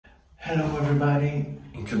Hello everybody!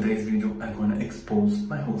 In today's video I'm gonna expose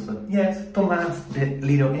my husband. Yes, Tomás, the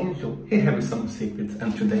little angel. He has some secrets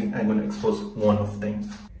and today I'm gonna expose one of them.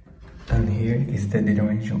 And here is the little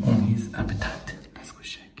angel on his appetite. Let's go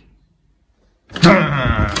check.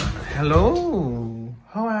 Hello!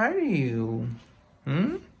 How are you?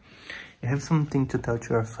 You have something to tell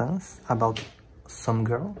to your fans about some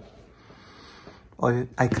girl? Or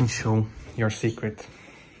I can show your secret.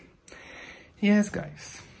 Yes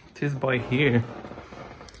guys, this boy here,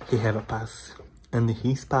 he have a pass, and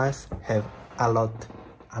his pass have a lot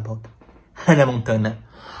about Hannah Montana,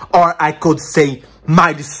 or I could say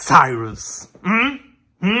Miley Cyrus.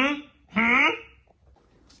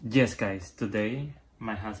 Yes guys, today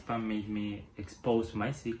my husband made me expose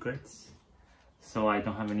my secrets, so I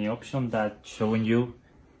don't have any option that showing you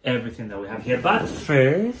everything that we have here. But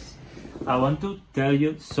first, I want to tell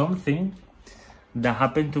you something that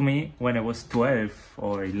happened to me when I was 12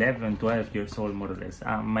 or 11, 12 years old, more or less.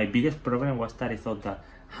 My biggest problem was that I thought that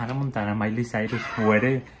Hannah Montana and Miley Cyrus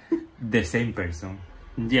were the same person.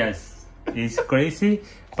 Yes, it's crazy,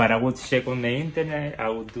 but I would check on the internet, I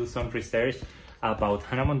would do some research about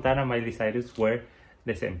Hannah Montana and Miley Cyrus were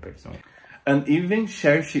the same person. And even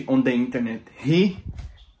searching on the internet, he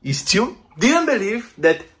still didn't believe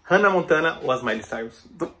that Hannah Montana was Miley Cyrus.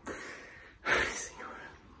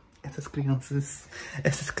 Essas crianças.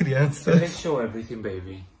 Let's show everything,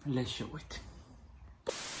 baby. Let's show it.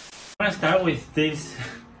 I'm gonna start with this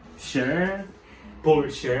shirt, poor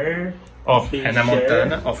shirt of Hannah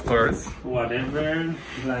Montana, of course. Whatever.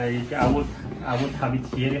 Like I would have it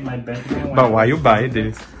here in my bedroom. But why you buy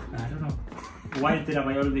this? I don't know. Why did I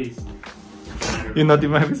buy all this? You not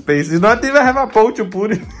even have space. You not even have a pole to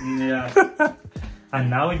put it. Yeah. And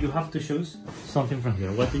now you have to choose something from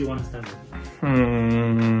here. What do you want to start with?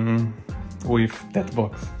 With that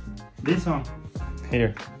box. This one.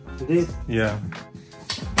 Here. This. Yeah.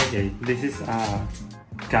 Okay, this is a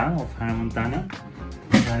can of Hannah Montana.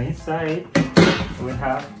 And inside we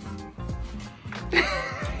have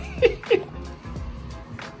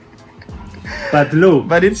But look,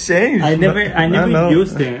 but it's changed. I never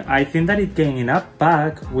used it. I think that it came in a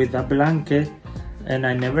pack with a blanket, and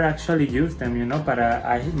I never actually used them, you know. But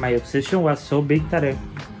my obsession was so big that I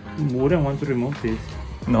wouldn't want to remove this.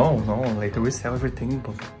 No, later we sell everything.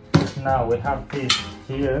 But now we have this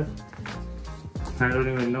here. I don't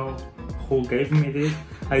even know who gave me this.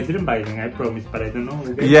 I didn't buy them, I promise, but I don't know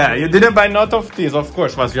who gave me you didn't buy not of this, of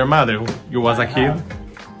course, was your mother. You was a kid.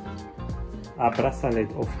 A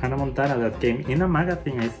bracelet of Hannah Montana that came in a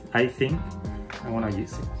magazine, I think. I wanna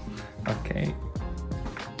use it. Okay.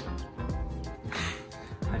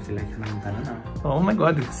 I feel like Hannah Montana now. Oh my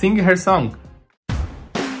god, sing her song.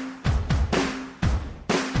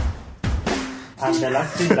 And the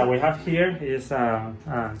last thing that we have here is a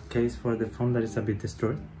case for the phone that is a bit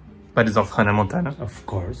destroyed. But it's of Hannah Montana. Of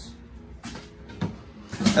course.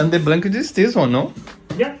 And the blanket is this one, no?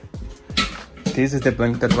 Yeah. This is the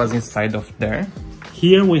blanket that was inside of there.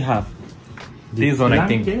 Here we have this one, I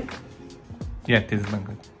think. blanket Yeah, this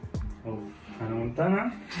blanket. of Hannah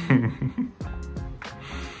Montana.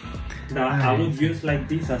 That I would use like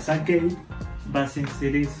this as a cape, but since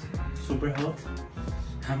it is super hot,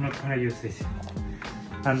 I'm not gonna use this.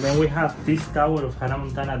 And then we have this towel of Hannah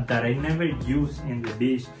Montana that I never use in the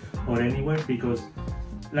beach or anywhere, because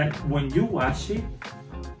like when you wash it,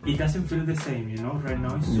 it doesn't feel the same, you know. Right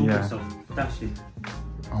now it's super soft. Touch it.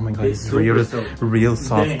 Oh my god, It's it's real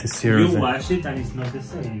soft. Then Seriously. you wash it and it's not the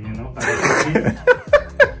same, you know. But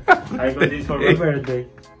I got this for my birthday.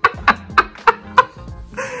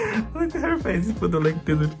 Look at her face, put it like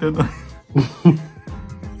this.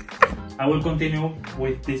 I will continue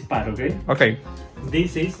with this part, okay? Okay.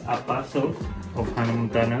 This is a puzzle of Hannah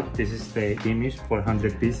Montana. This is the image for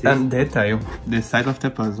 100 pieces. And detail, the size of the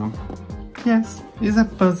puzzle. Yes, it's a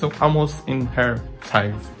puzzle almost in her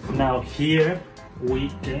size. Now here we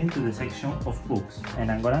came to the section of books, and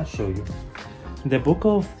I'm gonna show you the book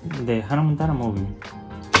of the Hannah Montana movie,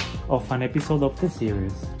 of an episode of the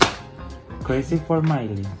series, Crazy for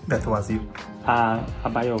Miley. That was you. A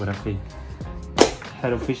biography,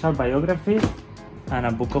 her official biography, and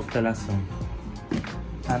a book of the last song.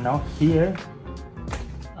 And now here,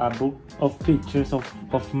 a book of pictures of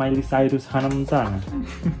Miley Cyrus, Hannah Montana.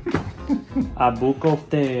 A book of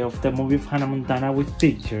the movie of Hannah Montana with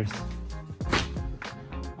pictures.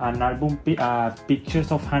 An album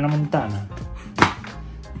pictures of Hannah Montana.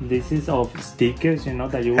 This is of stickers, you know,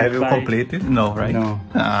 that you have would you buy. completed? No, right? No.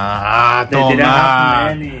 Ah, They didn't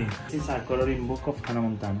have Tomás. many. This is a coloring book of Hannah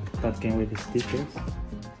Montana that came with the stickers.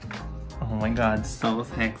 Oh my god, so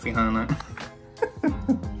sexy, Hannah.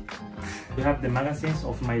 we have the magazines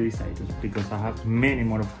of Miley Cyrus, because I have many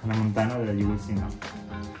more of Hannah Montana that you will see now.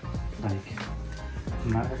 Like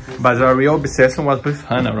magazines. But the real obsession was with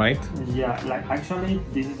Hannah, right? Yeah, like actually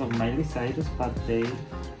this is of Miley Cyrus, but I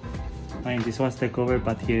mean, this was the cover,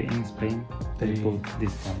 but here in Spain they put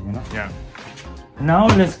this one, you know? Yeah. Now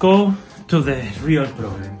let's go to the real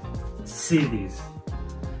problem. CDs.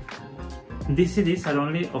 These CDs are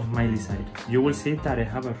only of Miley Cyrus. You will see that I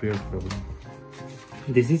have a real problem.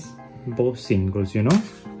 This is both singles, you know?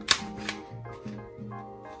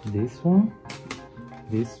 This one,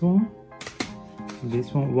 this one,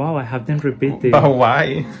 this one. Wow, I have them repeated. But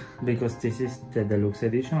why? Because this is the deluxe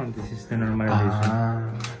edition and this is the normal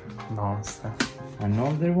edition. Nonsense.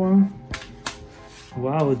 Another one.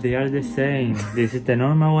 Wow, they are the same. This is the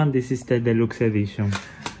normal one, this is the deluxe edition.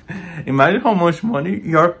 Imagine how much money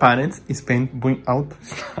your parents spend buying out.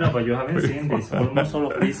 No, but you haven't seen this. Almost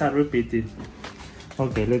all of these are repeated.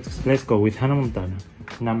 Okay, let's go with Hannah Montana.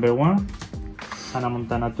 Number 1, Hannah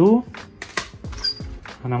Montana 2,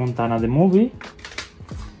 Hannah Montana the movie,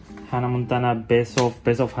 Hannah Montana best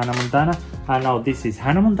of Hannah Montana, and now this is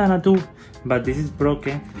Hannah Montana 2, but this is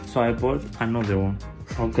broken, so I bought another one.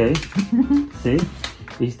 Okay, see,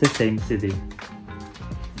 it's the same CD,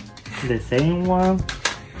 the same one.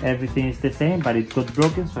 Everything is the same, but it got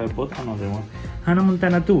broken, so I bought another one. Hannah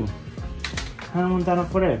Montana 2, Hannah Montana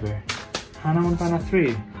Forever, Hannah Montana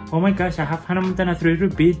 3. Oh my gosh, I have Hannah Montana 3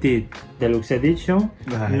 repeated. Deluxe edition,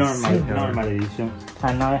 normal edition.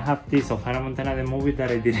 And now I have this of Hannah Montana the movie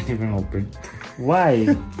that I didn't even open.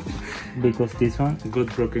 Why? Because this one got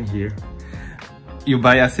broken here. You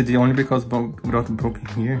buy a CD only because got broken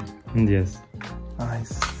here? Yes. I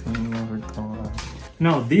see, never thought.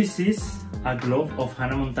 No, this is a glove of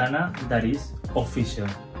Hannah Montana that is official.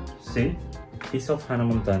 See? It's of Hannah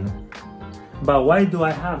Montana. But why do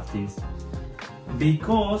I have this?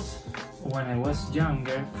 Because when I was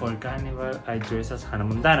younger, for Carnival, I dressed as Hannah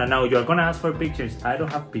Montana. Now you're gonna ask for pictures. I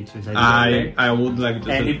don't have pictures. I would like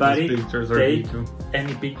to anybody see pictures take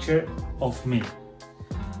any picture of me.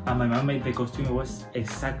 And my mom made the costume. It was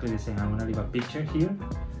exactly the same. I'm gonna leave a picture here,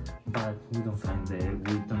 but we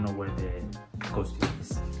don't know where the costume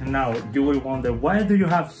is. And now you will wonder, why do you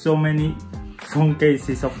have so many phone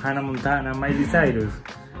cases of Hannah Montana and Miley Cyrus?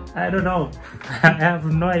 I don't know. I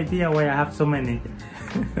have no idea why I have so many.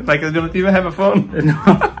 Like you don't even have a phone? No,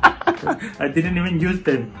 I didn't even use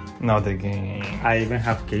them. Not the game. I even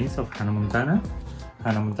have games of Hannah Montana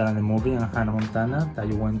the movie, and Hannah Montana that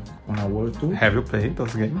you went on a world tour. Have you played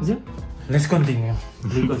those games? Yeah. Let's continue,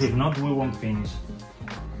 because if not, we won't finish.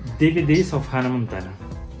 DVDs of Hannah Montana.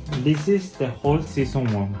 This is the whole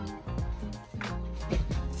season 1.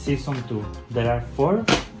 Season 2. There are 4.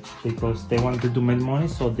 Because they wanted to make money,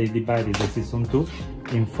 so they divided the season 2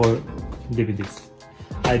 in 4 DVDs.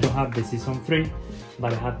 I don't have the season 3,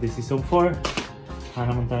 but I have the season 4,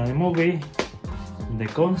 Hannah Montana the movie, the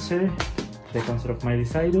concert of Miley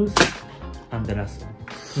Cyrus, and the last one.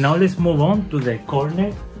 Now let's move on to the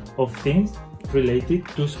corner of things related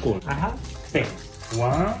to school. I have pens.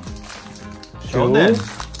 1, 2,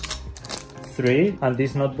 3, and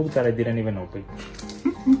this notebook that I didn't even open.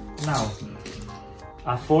 Now,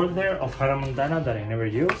 a folder of Hannah Montana that I never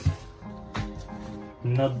use.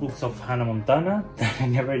 Notebooks of Hannah Montana that I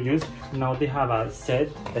never use. Now they have a set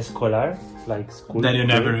escolar, like school. That you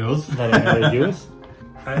never use. That I never use.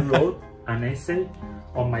 I wrote an essay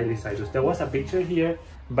on Miley Cyrus. There was a picture here,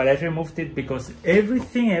 but I removed it because every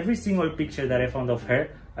single picture that I found of her,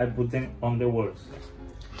 I put them on the walls.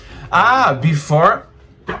 Ah, before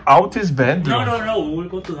out his bedroom. No, we will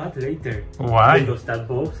go to that later. Why? Because that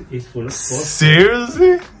box is full of posters.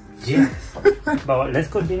 Seriously? Yes. But let's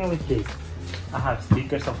continue with this. I have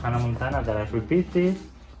stickers of Hannah Montana that I've repeated.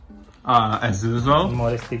 As usual.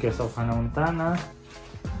 More stickers of Hannah Montana.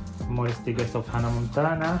 More stickers of Hannah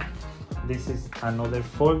Montana. This is another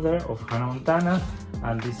folder of Hannah Montana.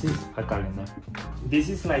 And this is a calendar. This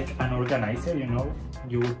is like an organizer, you know.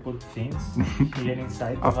 You will put things here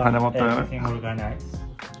inside of Hannah Montana. Everything organized.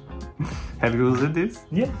 Have you used this?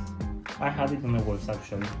 Yes, I have it on the walls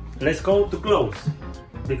actually. Let's go to clothes,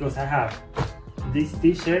 because I have this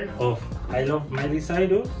t-shirt of I Love Miley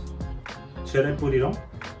Cyrus. Should I put it on?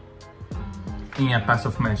 In a pass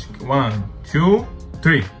of magic. 1, 2,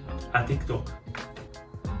 3. A TikTok.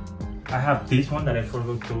 I have this one that I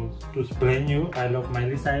forgot to explain you. I Love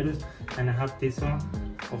Miley Cyrus, and I have this one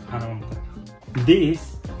of Hannah Montana.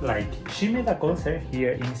 This, like, she made a concert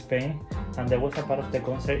here in Spain, and there was a part of the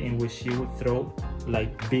concert in which she would throw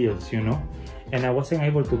like bills, you know, and I wasn't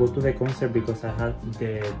able to go to the concert because I had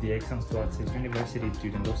the exams to access university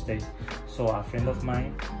during those days. So a friend of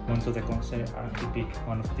mine went to the concert and he picked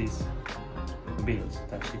one of these bills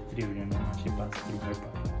that she threw, you know, when she passed through her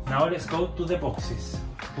pocket. Now let's go to the boxes.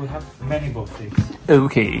 We have many boxes.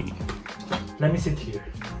 Okay. Let me sit here.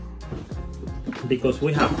 Because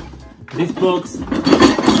we have this box.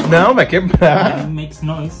 Não, vai quebrar. It makes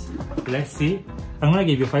noise. Let's see. I'm gonna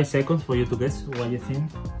give you 5 seconds for you to guess what you think,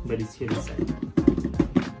 but it's here inside.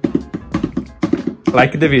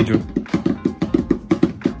 Like the video.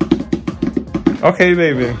 Okay,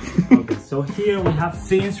 baby. Okay, so here we have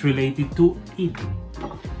things related to eating.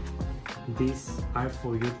 These are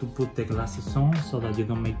for you to put the glasses on so that you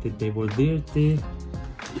don't make the table dirty.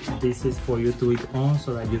 This is for you to eat on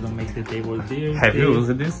so that you don't make the table dirty. Have you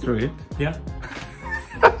used this to eat? Yeah.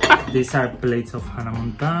 These are plates of Hannah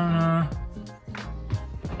Montana.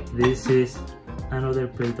 This is another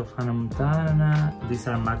plate of Hannah Montana. These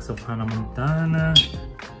are mugs of Hannah Montana.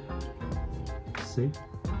 See?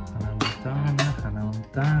 Hannah Montana, Hannah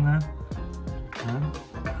Montana, and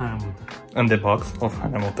Hannah Montana. And the box of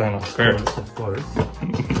Hannah Montana. Of course.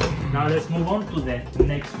 Now let's move on to the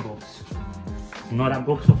next box. Not a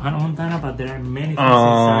box of Hannah Montana, but there are many things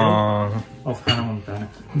inside of Hannah Montana.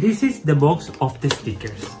 This is the box of the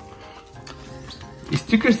stickers.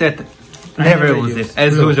 Stickers that never use it,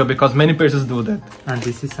 as usual, because many persons do that. And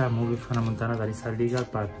this is a movie of Hannah Montana that is illegal,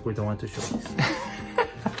 but we don't want to show this.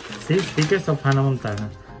 See, stickers of Hannah Montana.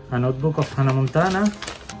 A notebook of Hannah Montana.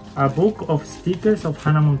 A book of stickers of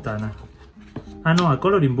Hannah Montana. Ah no, a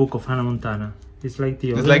coloring book of Hannah Montana. It's like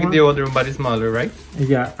the other one. The other one, but it's smaller, right?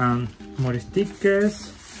 Yeah, and more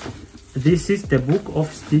stickers. This is the book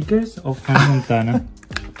of stickers of Hannah Montana.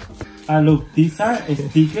 Look, these are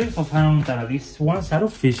stickers of Hannah Montana. These ones are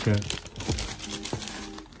official.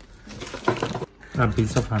 A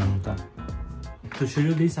piece of Hannah Montana. To show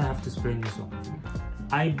you this, I have to explain you something.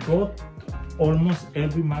 I bought almost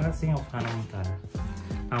every magazine of Hannah Montana.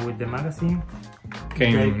 And with the magazine,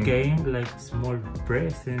 they came like small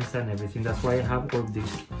presents and everything. That's why I have all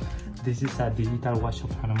this. This is a digital watch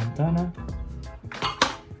of Hannah Montana.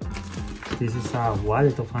 This is a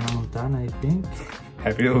wallet of Hannah Montana, I think.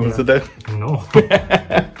 Have you used that? No.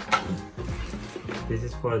 This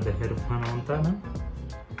is for the head of Hannah Montana.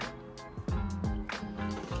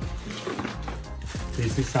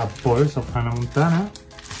 This is a purse of Hannah Montana.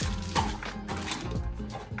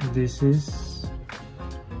 This is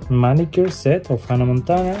manicure set of Hannah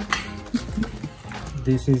Montana.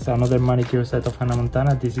 This is another manicure set of Hannah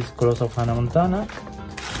Montana. This is clothes of Hannah Montana.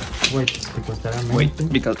 Wait, because there are many things.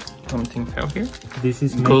 Because something fell here. This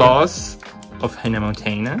is gloss of Hannah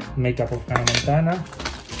Montana. Makeup of Hannah Montana.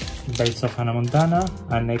 Braids of Hannah Montana.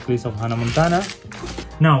 A necklace of Hannah Montana.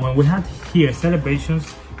 Now, when we had here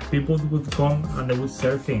celebrations, people would come and they would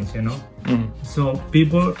serve things, you know? So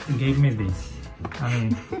people gave me this. I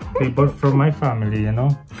mean, people from my family, you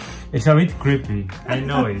know? It's a bit creepy, I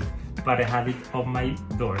know it, but I had it on my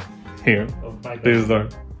door. Here, this door.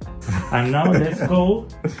 And now let's go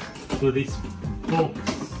to this box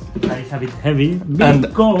that is a bit heavy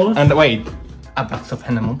because... And wait, a box of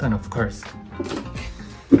Hannah Montana, of course.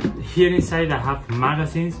 Here inside I have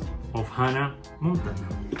magazines of Hannah Montana.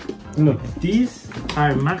 Look, these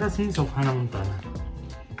are magazines of Hannah Montana.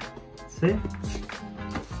 See?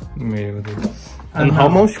 Meu Deus. And how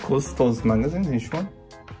much cost those magazines, each one?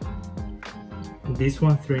 This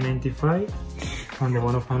one $3.95 and the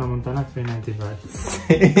one of Hannah Montana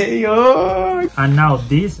 $3.95. And now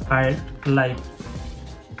these are like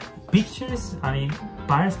pictures, I mean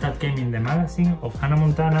parts that came in the magazine of Hannah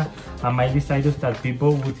Montana and my desires that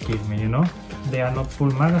people would give me, you know? They are not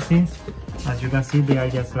full magazines. As you can see, they are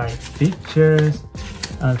just like pictures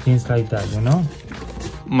and things like that, you know?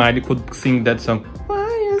 Miley could sing that song.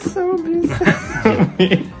 Why you so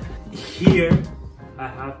busy? Here I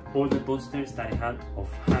have all the posters that I had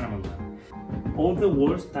of Hannah Montana. All the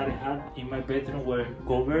walls that I had in my bedroom were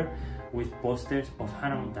covered with posters of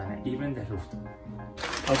Hannah Montana, even the rooftop.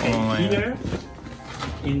 Okay, here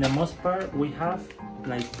in the most part we have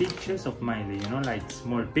like pictures of Miley, you know, like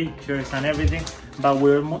small pictures and everything, but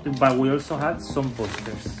we also had some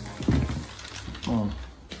posters.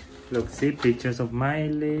 Look, see, pictures of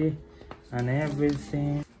Miley and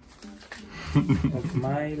everything. Of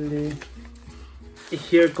Miley.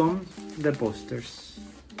 Here come the posters.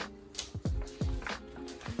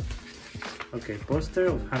 Okay, poster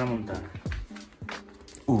of Hannah Montana.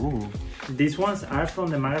 Ooh. These ones are from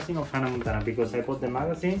the magazine of Hannah Montana because I bought the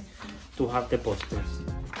magazine to have the posters.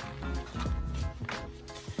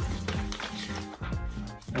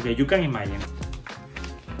 Okay, you can imagine.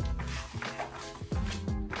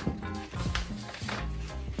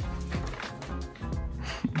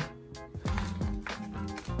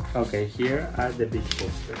 Okay, here are the big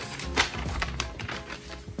posters.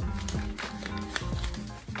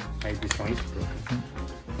 Like this one is broken.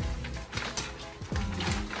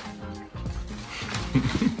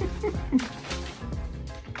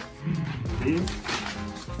 This.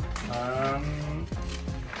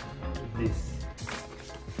 This.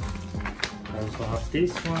 I also have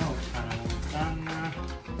this one of Hannah Montana.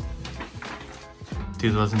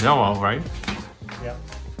 This was in the wall, right? Yeah.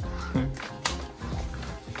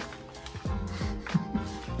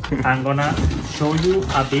 I'm gonna show you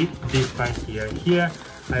a bit this part here. Here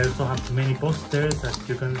I also have many posters, as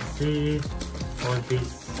you can see. All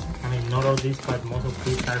these, I mean not all these, but most of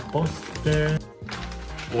these are posters.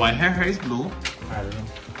 Why her hair is blue? I don't know.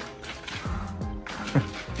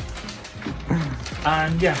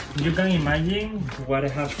 And yeah, you can imagine what I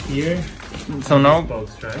have here. So now,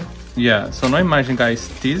 Box, right? yeah. So now imagine, guys,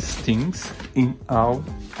 these things in all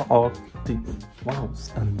of the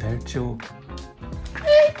walls, and they're too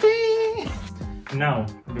creepy. Now,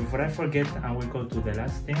 before I forget, I will go to the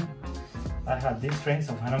last thing. I had these frames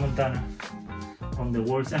of Hannah Montana on the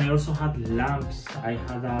walls, and I also had lamps. I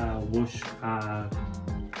had a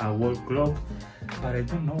wall clock, but I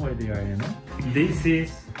don't know where they are, you know? This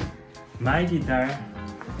is my guitar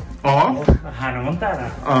of Hannah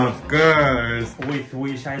Montana. Of course. With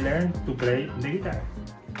which I learned to play the guitar.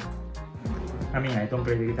 I mean, I don't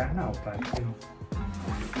play the guitar now, but you know.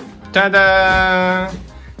 Ta-da!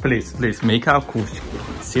 Please, make a acoustic.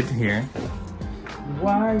 Sit here.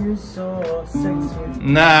 Why are you so sexy?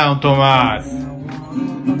 Now, Tomás.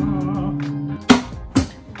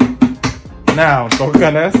 Não,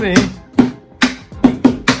 tocando assim.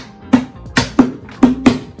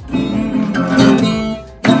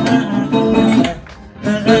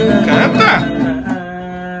 Canta!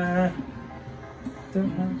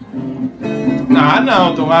 Ah,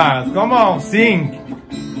 não, Tomás. Come on, sing.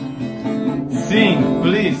 Sing,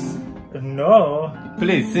 please. No.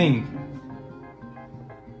 Please, sing.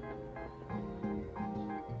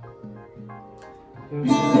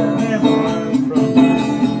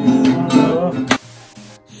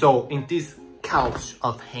 So, in this couch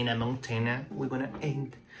of Hannah Montana, we're gonna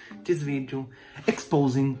end this video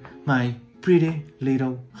exposing my pretty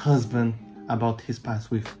little husband about his past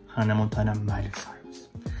with Hannah Montana Miley Cyrus.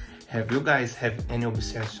 Have you guys have any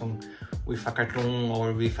obsession with a cartoon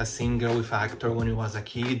or with a singer, with an actor when you was a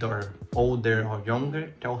kid or older or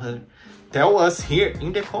younger? Tell us here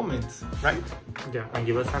in the comments, right? Yeah, and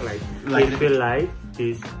give us a like. If you like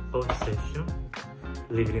this obsession,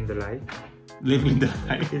 leave it in the like. Living the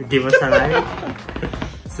life. Give us a like,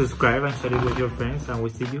 subscribe and share it with your friends, and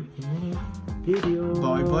we'll see you in the next video.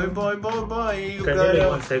 Bye. You Can got you wait it.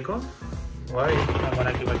 1 second? Why? I'm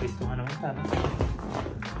gonna give a kiss to Hannah Montana.